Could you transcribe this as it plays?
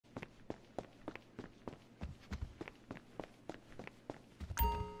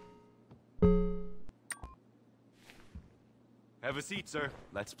Have a seat, sir.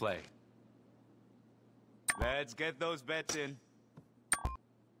 Let's play. Let's get those bets in.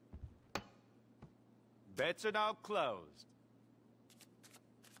 Bets are now closed.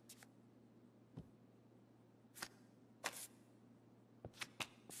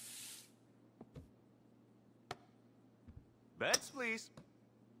 Bets, please.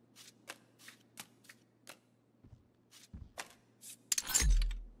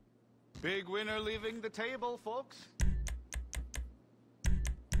 Big winner leaving the table, folks.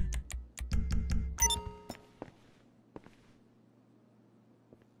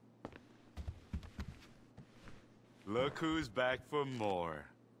 Look who's back for more.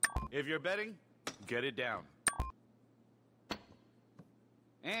 If you're betting, get it down.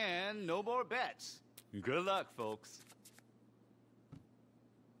 And no more bets. Good luck, folks.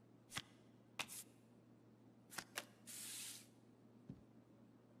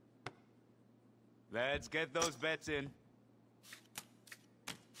 Let's get those bets in.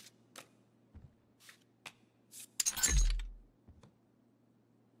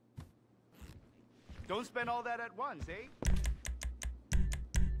 Don't spend all that at once, eh?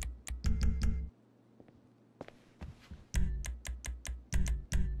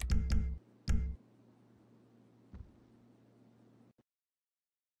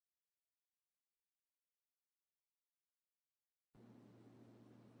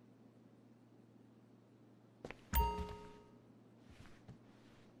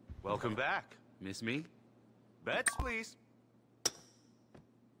 Welcome back, Miss Me. Bets, please.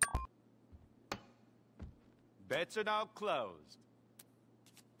 Bets are now closed.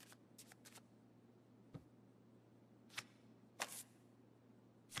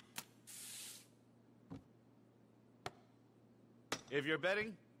 If you're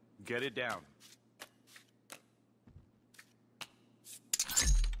betting, get it down.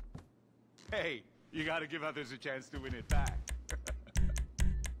 Hey, you gotta give others a chance to win it back.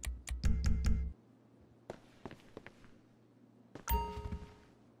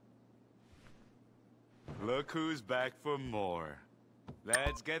 Look who's back for more.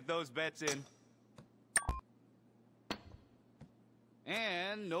 Let's get those bets in.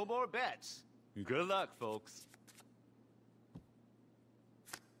 And no more bets. Good luck, folks.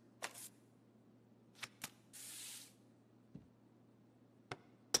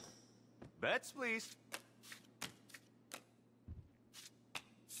 Bets, please.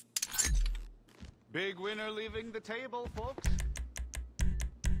 Big winner leaving the table, folks.